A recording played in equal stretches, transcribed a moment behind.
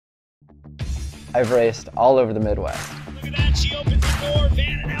I've raced all over the Midwest. Look at that, she opens the door,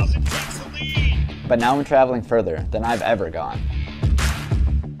 Vandenhausen takes the lead. But now I'm traveling further than I've ever gone.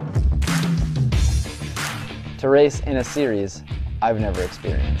 To race in a series I've never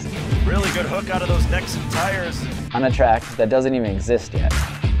experienced. Really good hook out of those Nexen tires. On a track that doesn't even exist yet.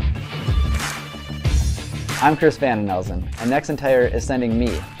 I'm Chris Vandenhausen, and Nexen Tire is sending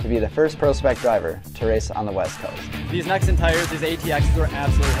me to be the first Pro Spec driver to race on the West Coast. These Nexen tires, these ATXs were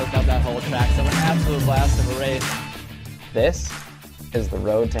absolutely hooked up that whole track, so an absolute blast of a race. This is the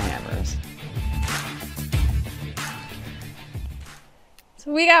road to Hammers.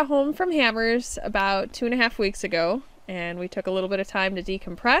 So we got home from Hammers about 2.5 weeks ago, and we took a little bit of time to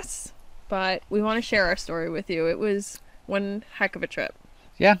decompress, but we want to share our story with you. It was one heck of a trip.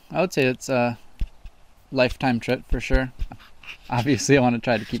 Yeah, I would say it's a lifetime trip for sure. Obviously, I want to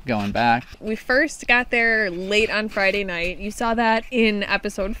try to keep going back. We first got there late on Friday night. You saw that in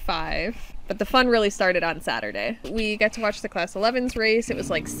episode 5. But the fun really started on Saturday. We got to watch the Class 11s race. It was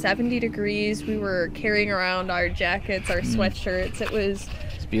like 70 degrees. We were carrying around our jackets, our sweatshirts.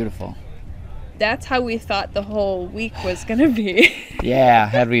 It's beautiful. That's how we thought the whole week was going to be. Yeah,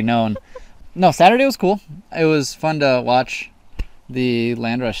 had we known. No, Saturday was cool. It was fun to watch the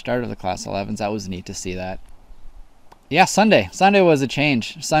Land Rush start of the Class 11s. That was neat to see that. Yeah, Sunday was a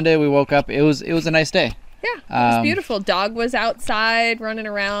change. Sunday we woke up, it was a nice day. Yeah, it was beautiful. Dog was outside running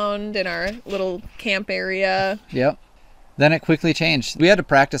around in our little camp area. Yep. Then it quickly changed. We had to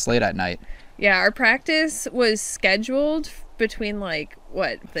practice late at night. Yeah, our practice was scheduled between like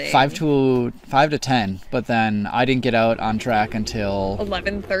what thing? 5 to 10, but then I didn't get out on track until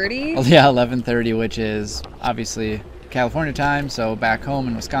 11:30. Yeah, 11:30, which is obviously California time, so back home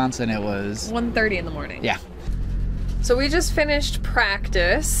in Wisconsin it was 1:30 in the morning. Yeah. So we just finished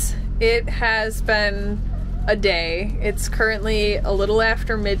practice. It has been a day. It's currently a little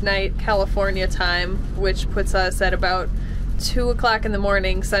after midnight California time, which puts us at about 2 o'clock in the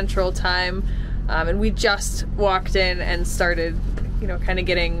morning Central time. And we just walked in and started, kind of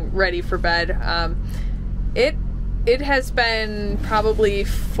getting ready for bed. It has been probably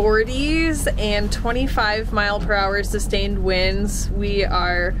 40s and 25 mile per hour sustained winds. We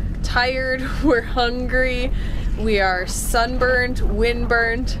are tired, we're hungry, we are sunburned,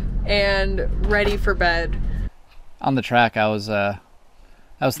 windburned, and ready for bed. On the track, I was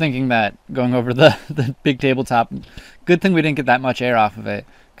thinking that going over the big tabletop, good thing we didn't get that much air off of it,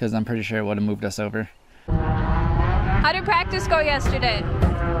 because I'm pretty sure it would have moved us over. How did practice go yesterday?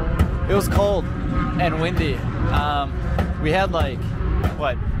 It was cold and windy. We had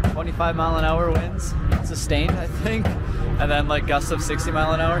 25 mile an hour winds sustained, I think, and then gusts of 60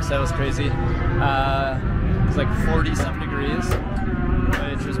 mile an hour, so that was crazy. It was like 40 some degrees,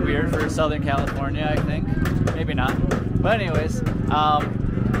 which was weird for Southern California, I think. Maybe not. But anyways,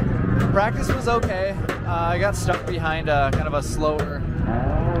 practice was okay. I got stuck behind kind of a slower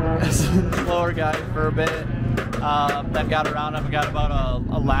guy for a bit. Then got around him and got about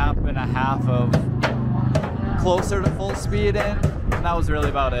a lap and a half of closer to full speed in, and that was really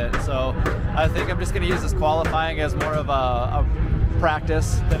about it. So I think I'm just going to use this qualifying as more of a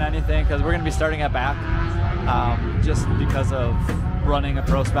practice than anything, because we're going to be starting at back, just because of running a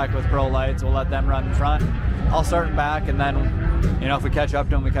Pro Spec with Pro Lights. We'll let them run in front. I'll start in back, and then, if we catch up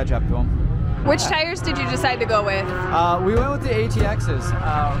to them, we catch up to them. Which tires did you decide to go with? We went with the ATXs.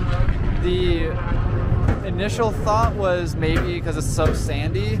 The initial thought was maybe because it's so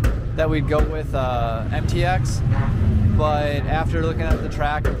sandy that we'd go with MTX, but after looking at the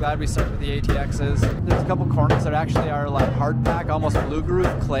track, I'm glad we started with the ATXs. There's a couple corners that actually are like hard pack, almost blue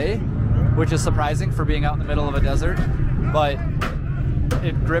groove clay, which is surprising for being out in the middle of a desert, but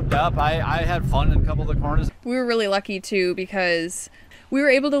it gripped up. I had fun in a couple of the corners. We were really lucky too, because we were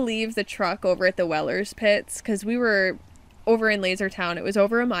able to leave the truck over at the Weller's pits, because we were over in Lasertown. It was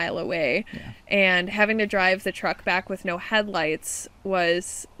over a mile away, and having to drive the truck back with no headlights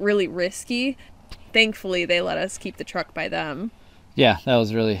was really risky. Thankfully, they let us keep the truck by them. Yeah, that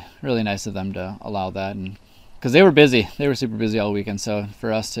was really, really nice of them to allow that, and because they were busy. They were super busy all weekend, so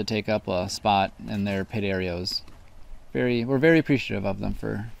for us to take up a spot in their pit area was we're very appreciative of them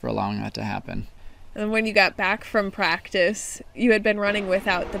for allowing that to happen. And when you got back from practice, you had been running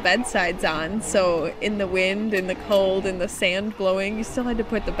without the bedsides on, so in the wind, in the cold, in the sand blowing, you still had to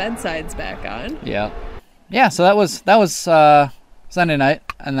put the bedsides back on. Yeah, so that was Sunday night,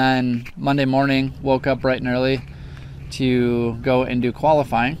 and then Monday morning woke up bright and early to go and do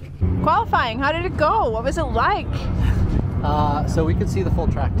qualifying. Qualifying, how did it go? What was it like? So we could see the full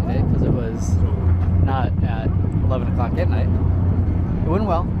track today because it was not at 11 o'clock at night. It went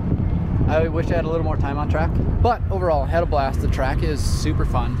well. I wish I had a little more time on track, but overall, I had a blast. The track is super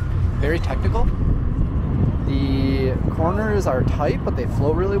fun. very technical. The corners are tight, but they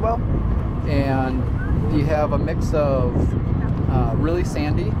flow really well. And you have a mix of really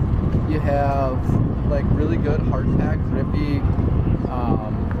sandy. You have like really good hard pack, grippy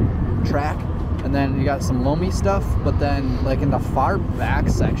track. And then you got some loamy stuff, but then like in the far back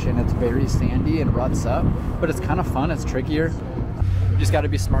section, it's very sandy and ruts up, but it's kind of fun. It's trickier. You just got to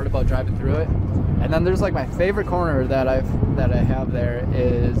be smart about driving through it. And then there's like my favorite corner that I have there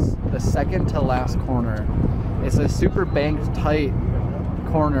is the second to last corner. It's a super banked tight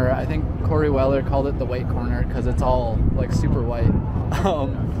corner. I think Corey Weller called it the white corner because it's all like super white,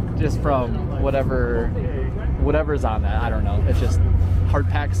 just from whatever's on that. I don't know. It's just hard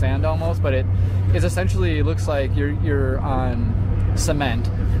packed sand almost, but it essentially looks like you're on cement.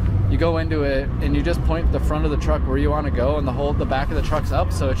 You go into it and you just point the front of the truck where you want to go, and the back of the truck's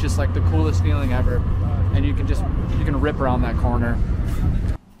up, so it's just like the coolest feeling ever. And you can rip around that corner.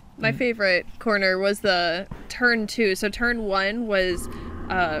 My favorite corner was the turn 2. So turn 1 was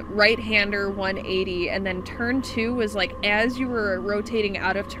right-hander 180, and then turn 2 was like as you were rotating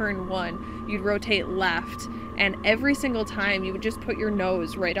out of turn 1, you'd rotate left, and every single time you would just put your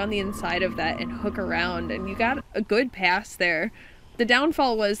nose right on the inside of that and hook around, and you got a good pass there. The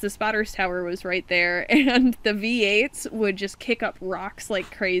downfall was the spotter's tower was right there, and the V8s would just kick up rocks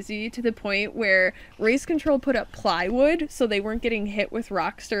like crazy to the point where Race Control put up plywood so they weren't getting hit with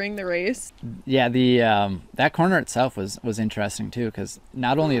rocks during the race. Yeah, the that corner itself was interesting too, because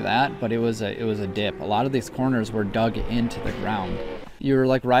not only that, but it was a dip. A lot of these corners were dug into the ground. You were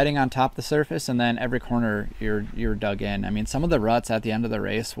like riding on top of the surface, and then every corner you're dug in. I mean, some of the ruts at the end of the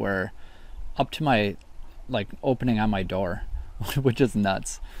race were up to my like opening on my door, which is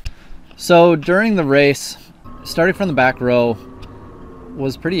nuts. So during the race, starting from the back row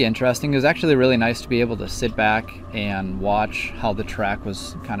was pretty interesting. It was actually really nice to be able to sit back and watch how the track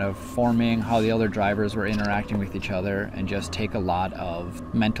was kind of forming, how the other drivers were interacting with each other, and just take a lot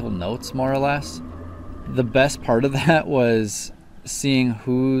of mental notes, more or less. The best part of that was seeing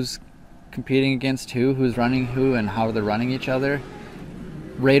who's competing against who's running who, and how they're running each other.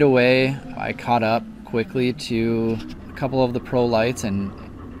 Right away, I caught up quickly to a couple of the pro lights and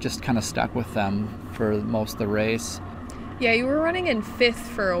just kind of stuck with them for most of the race. Yeah, you were running in 5th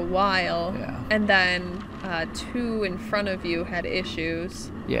for a while, Yeah. and then 2 in front of you had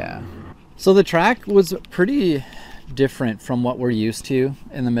issues. Yeah. So the track was pretty different from what we're used to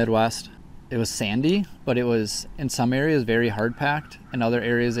in the Midwest. It was sandy, but it was in some areas very hard packed. In other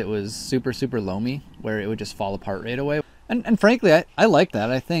areas it was super, super loamy, where it would just fall apart right away. And frankly, I like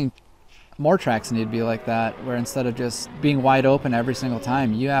that. I think more tracks need to be like that, where instead of just being wide open every single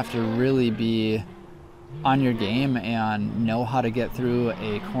time, you have to really be on your game and know how to get through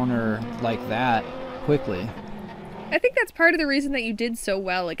a corner like that quickly. I think that's part of the reason that you did so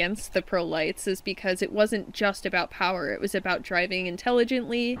well against the pro lights, is because it wasn't just about power. It was about driving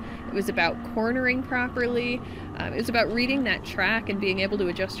intelligently. It was about cornering properly. It was about reading that track and being able to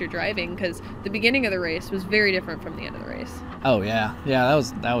adjust your driving, because the beginning of the race was very different from the end of the race. Oh yeah,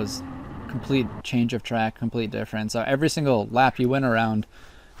 that was complete change of track, complete difference. So every single lap you went around,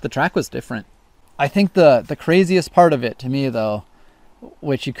 the track was different. I think the craziest part of it to me, though,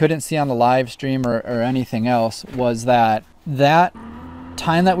 which you couldn't see on the live stream or anything else, was that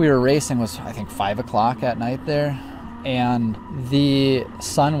time that we were racing was, I think, 5 o'clock at night there, and the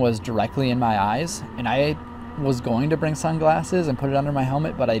sun was directly in my eyes, and I was going to bring sunglasses and put it under my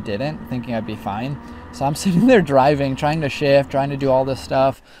helmet, but I didn't, thinking I'd be fine. So I'm sitting there driving, trying to shift, trying to do all this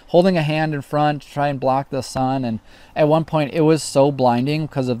stuff, holding a hand in front to try and block the sun, and at one point it was so blinding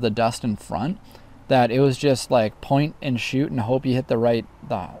because of the dust in front that it was just like point and shoot and hope you hit the right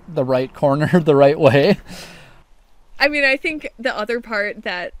corner the right way. I mean, I think the other part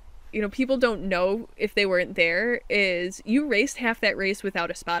that, you know, people don't know if they weren't there is you raced half that race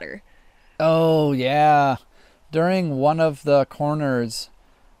without a spotter. Oh yeah. During one of the corners,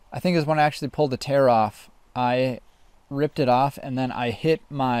 I think it was when I actually pulled the tear off, I ripped it off, and then I hit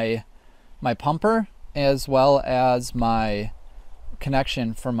my pumper as well as my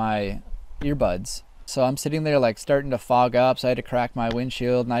connection for my earbuds. So I'm sitting there like starting to fog up, so I had to crack my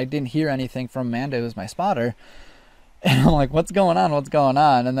windshield, and I didn't hear anything from Amanda, who was my spotter. And I'm like, what's going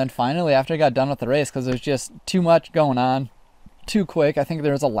on? And then finally, after I got done with the race, because there's just too much going on, too quick, I think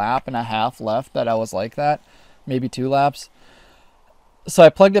there was a lap and a half left that I was like that, maybe 2 laps. So I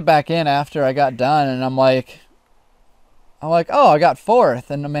plugged it back in after I got done, and I'm like, oh, I got 4th.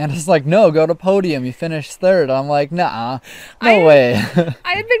 And Amanda's like, no, go to podium. You finished 3rd. I'm like, nah, no way.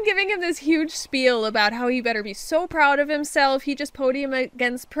 I had been giving him this huge spiel about how he better be so proud of himself. He just podiumed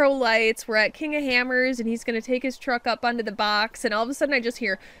against pro lights. We're at King of Hammers, and he's going to take his truck up onto the box. And all of a sudden I just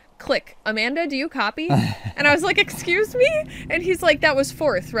hear click, Amanda, do you copy? And I was like, excuse me? And he's like, that was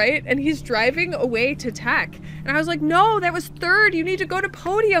 4th, right? And he's driving away to tech. And I was like, no, that was 3rd. You need to go to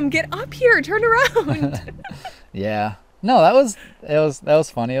podium. Get up here. Turn around. Yeah. No, that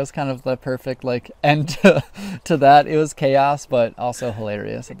was funny. It was kind of the perfect like end to that. It was chaos, but also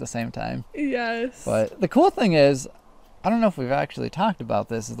hilarious at the same time. Yes. But the cool thing is, I don't know if we've actually talked about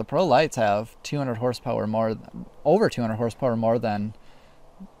this, is the Pro Lights have 200 horsepower more, over 200 horsepower more than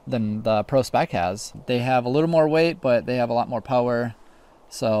the Pro Spec has. They have a little more weight, but they have a lot more power.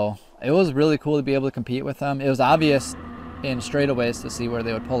 So it was really cool to be able to compete with them. It was obvious in straightaways to see where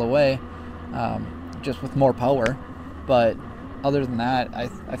they would pull away, just with more power. But other than that,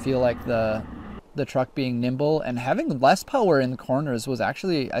 I feel like the truck being nimble and having less power in the corners was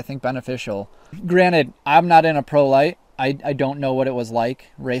actually, I think, beneficial. Granted, I'm not in a Pro Light. I don't know what it was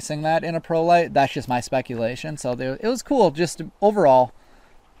like racing that in a Pro Light. That's just my speculation. So it was cool just to, overall,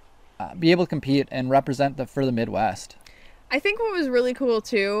 be able to compete and represent for the Midwest. I think what was really cool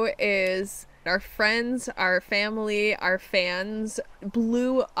too is our friends, our family, our fans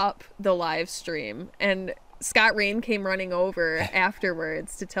blew up the live stream, and Scott Rain came running over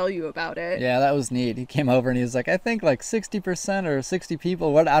afterwards to tell you about it. Yeah, that was neat. He came over and he was like, I think like 60% or 60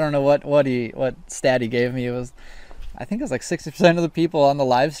 people. I don't know what stat he gave me. It was, I think it was like 60% of the people on the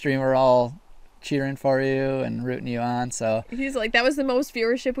live stream were all cheering for you and rooting you on. So he's like, that was the most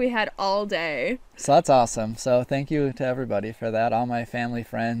viewership we had all day. So that's awesome. So thank you to everybody for that. All my family,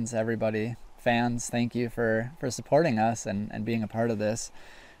 friends, everybody, fans, thank you for supporting us and being a part of this.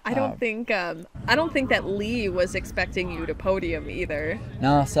 I don't think that Lee was expecting you to podium either.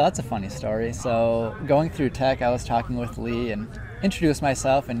 No, so that's a funny story. So going through tech, I was talking with Lee and introduced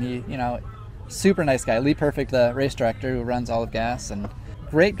myself, and he, super nice guy. Lee Perfect, the race director who runs All of Gas, and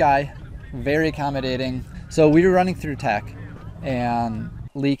great guy, very accommodating. So we were running through tech, and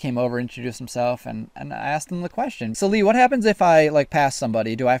Lee came over, introduced himself, and I asked him the question. So Lee, what happens if I like pass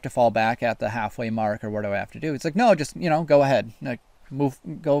somebody? Do I have to fall back at the halfway mark, or what do I have to do? It's like, no, just go ahead. Like,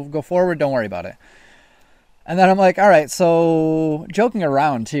 go forward, don't worry about it. And then I'm like, all right, so joking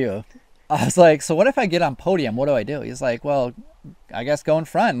around too, I was like, so what if I get on podium, what do I do? He's like, well, I guess go in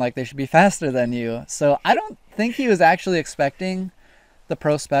front, like they should be faster than you. So I don't think he was actually expecting the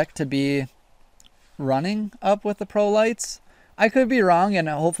Pro Spec to be running up with the Pro Lights. I could be wrong, and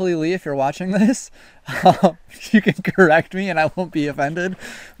hopefully Lee, if you're watching this, you can correct me and I won't be offended.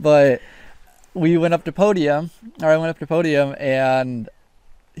 But I went up to podium, and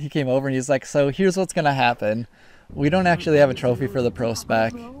he came over and he's like, so here's what's going to happen. We don't actually have a trophy for the Pro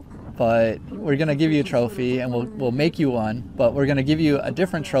Spec, but we're going to give you a trophy, and we'll make you one, but we're going to give you a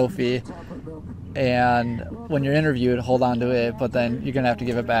different trophy, and when you're interviewed, hold on to it, but then you're going to have to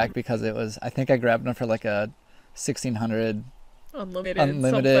give it back because it was, I think I grabbed them for like a 1600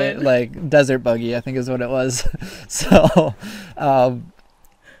 unlimited like desert buggy, I think is what it was. So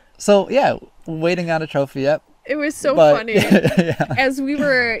yeah, waiting on a trophy. Yep. It was so funny. Yeah. As we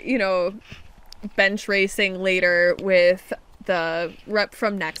were, bench racing later with the rep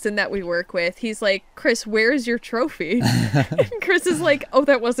from Nexen that we work with, he's like, Chris, where's your trophy? And Chris is like, oh,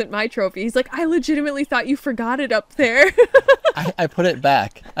 that wasn't my trophy. He's like, I legitimately thought you forgot it up there. I put it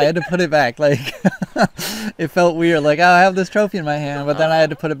back. I had to put it back. Like, it felt weird. Like, oh, I have this trophy in my hand, but then I had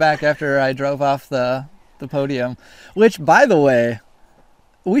to put it back after I drove off the podium, which, by the way,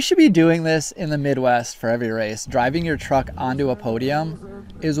 we should be doing this in the Midwest for every race. Driving your truck onto a podium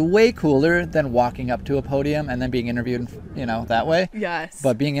is way cooler than walking up to a podium and then being interviewed, that way. Yes.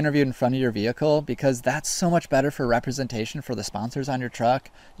 But being interviewed in front of your vehicle, because that's so much better for representation for the sponsors on your truck.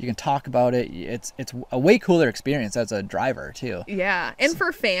 You can talk about it. It's a way cooler experience as a driver too. Yeah. And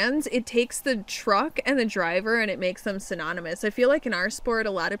for fans, it takes the truck and the driver and it makes them synonymous. I feel like in our sport,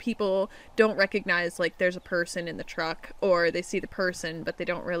 a lot of people don't recognize like there's a person in the truck, or they see the person, but they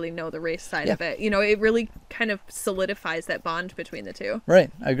don't really know the race side of it. It really kind of solidifies that bond between the two. Right.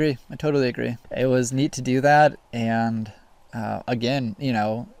 I agree. I totally agree. It was neat to do that. And again,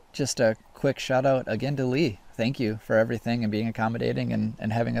 just a quick shout out again to Lee. Thank you for everything and being accommodating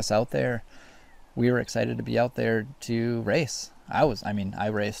and having us out there. We were excited to be out there to race. I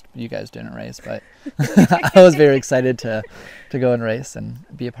raced. You guys didn't race, but I was very excited to go and race and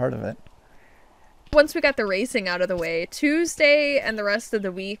be a part of it. Once we got the racing out of the way, Tuesday and the rest of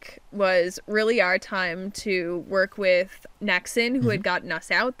the week was really our time to work with Nexen, who had gotten us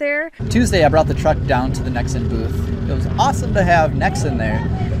out there. Tuesday, I brought the truck down to the Nexen booth. It was awesome to have Nexen there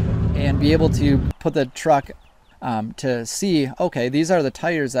and be able to put the truck to see, okay, these are the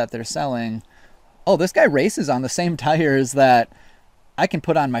tires that they're selling. Oh, this guy races on the same tires that I can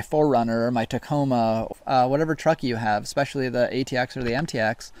put on my 4Runner or my Tacoma, whatever truck you have, especially the ATX or the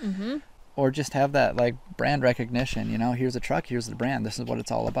MTX, or just have that like brand recognition. You know, here's a truck, here's the brand. This is what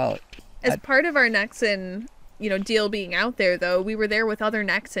it's all about. As part of our Nexen, deal being out there, though, we were there with other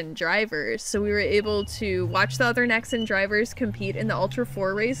Nexen drivers, so we were able to watch the other Nexen drivers compete in the Ultra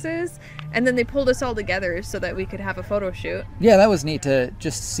 4 races, and then they pulled us all together so that we could have a photo shoot. Yeah, that was neat to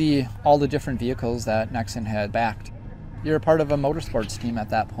just see all the different vehicles that Nexen had backed. You're a part of a motorsports team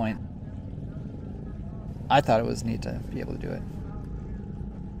at that point. I thought it was neat to be able to do it.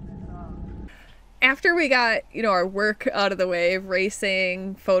 After we got, our work out of the way,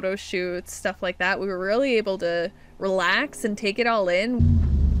 racing, photo shoots, stuff like that, we were really able to relax and take it all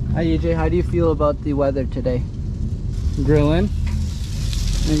in. Hi EJ, how do you feel about the weather today? Grilling,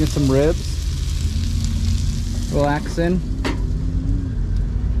 making some ribs, relaxing.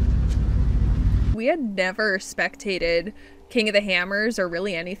 We had never spectated King of the Hammers or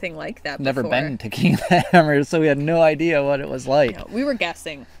really anything like that Never before. been to King of the Hammers, so we had no idea what it was like. We were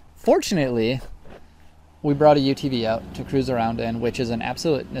guessing. Fortunately, we brought a UTV out to cruise around in, which is an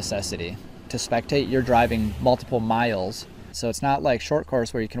absolute necessity. To spectate, you're driving multiple miles, so it's not like short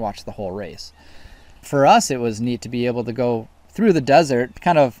course where you can watch the whole race. For us, it was neat to be able to go through the desert,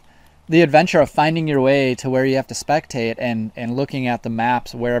 kind of the adventure of finding your way to where you have to spectate and looking at the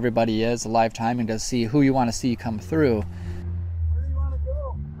maps where everybody is, the live timing to see who you want to see come through. Where do you want to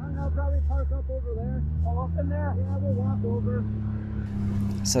go? I don't know, probably park up over there. Oh, up in there? Yeah, we'll walk over.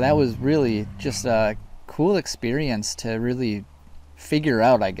 So that was really just a cool experience to really figure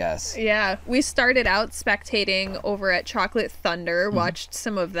out, I guess. Yeah, we started out spectating over at Chocolate Thunder, watched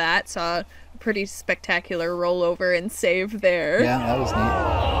some of that, saw a pretty spectacular rollover and save there. Yeah, that was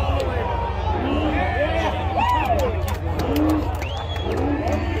neat.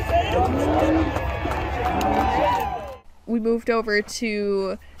 We moved over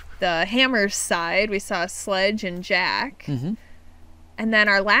to the Hammers side. We saw Sledge and Jack. And then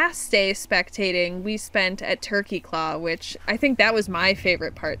our last day spectating, we spent at Turkey Claw, which I think that was my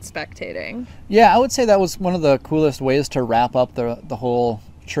favorite part, spectating. Yeah, I would say that was one of the coolest ways to wrap up the whole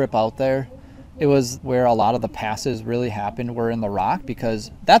trip out there. It was where a lot of the passes really happened were in the rock,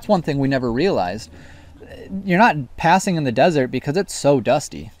 because that's one thing we never realized. You're not passing in the desert because it's so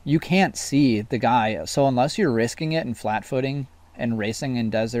dusty. You can't see the guy. So unless you're risking it and flat footing and racing in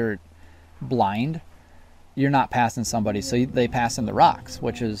desert blind, you're not passing somebody. So they pass in the rocks,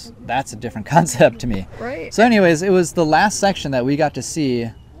 that's a different concept to me. Right. So anyways, it was the last section that we got to see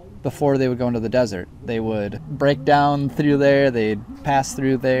before they would go into the desert. They would break down through there, they'd pass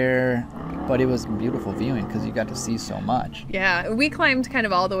through there, but it was beautiful viewing because you got to see so much. Yeah, we climbed kind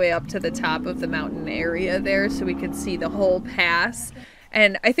of all the way up to the top of the mountain area there so we could see the whole pass.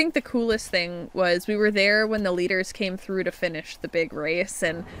 And I think the coolest thing was we were there when the leaders came through to finish the big race,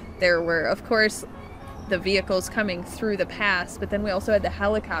 and there were, of course, the vehicles coming through the pass, but then we also had the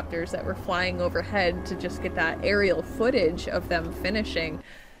helicopters that were flying overhead to just get that aerial footage of them finishing.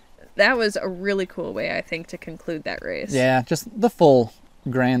 That was a really cool way, I think, to conclude that race. Yeah, just the full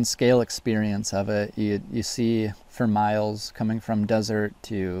grand scale experience of it. You see for miles coming from desert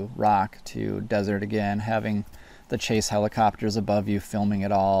to rock to desert again, having the chase helicopters above you filming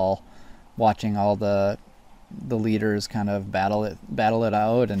it all, watching all the leaders kind of battle it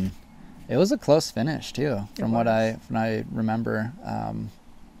out, and it was a close finish too, from what I remember.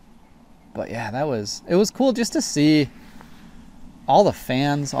 But yeah, it was cool just to see all the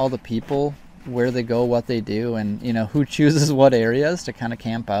fans, all the people, where they go, what they do, and who chooses what areas to kind of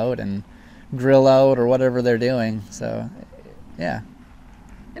camp out and grill out or whatever they're doing. So yeah.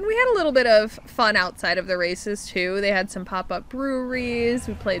 And we had a little bit of fun outside of the races too. They had some pop-up breweries,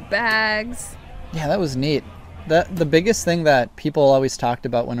 we played bags. Yeah, that was neat. The biggest thing that people always talked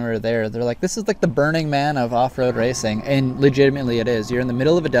about when we were there, they're like, this is like the Burning Man of off-road racing, and legitimately it is. You're in the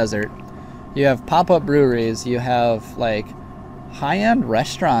middle of a desert, you have pop-up breweries, you have like high-end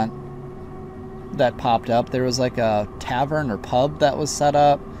restaurant that popped up. There was like a tavern or pub that was set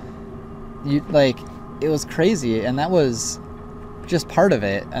up. It was crazy, and that was just part of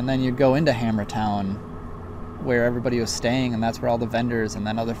it. And then you'd go into Hammertown where everybody was staying, and that's where all the vendors and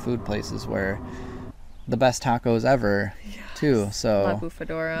then other food places were. The best tacos ever, too. So La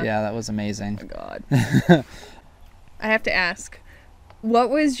Bufadora. Yeah, that was amazing. Oh my god. I have to ask, what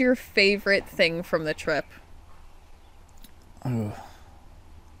was your favorite thing from the trip? Oh,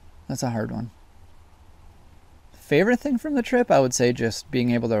 that's a hard one. Favorite thing from the trip, I would say just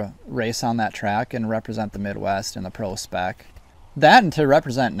being able to race on that track and represent the Midwest in the Pro Spec. That, and to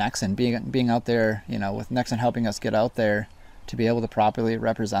represent Nexen, being out there, with Nexen helping us get out there, to be able to properly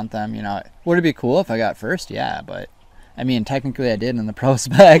represent them. Would it be cool if I got first? Yeah, I mean, technically I did in the Pro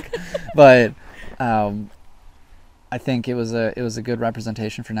Spec, but I think it was a good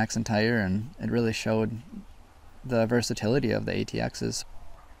representation for Nexen Tire, and it really showed the versatility of the ATXs.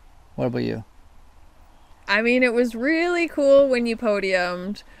 What about you? I mean, it was really cool when you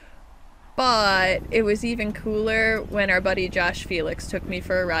podiumed, but it was even cooler when our buddy Josh Felix took me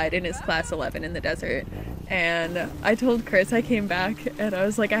for a ride in his Class 11 in the desert. And I told Chris, I came back and I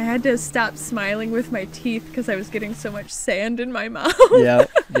was like, I had to stop smiling with my teeth because I was getting so much sand in my mouth.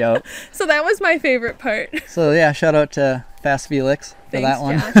 Yep. So that was my favorite part. So yeah, shout out to Fast Felix for Thanks, that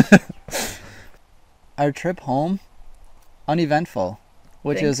one. Josh. Our trip home, uneventful,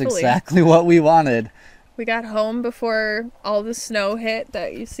 which is Thankfully. exactly what we wanted. We got home before all the snow hit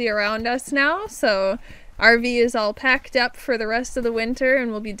that you see around us now, so RV is all packed up for the rest of the winter, and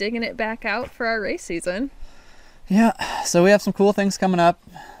we'll be digging it back out for our race season. Yeah, so we have some cool things coming up.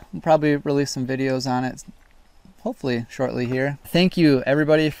 We'll probably release some videos on it, hopefully shortly here. Thank you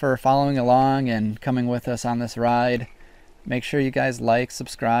everybody for following along and coming with us on this ride. Make sure you guys like,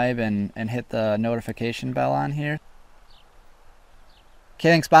 subscribe, and hit the notification bell on here. Okay,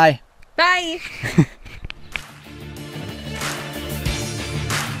 thanks, bye. Bye!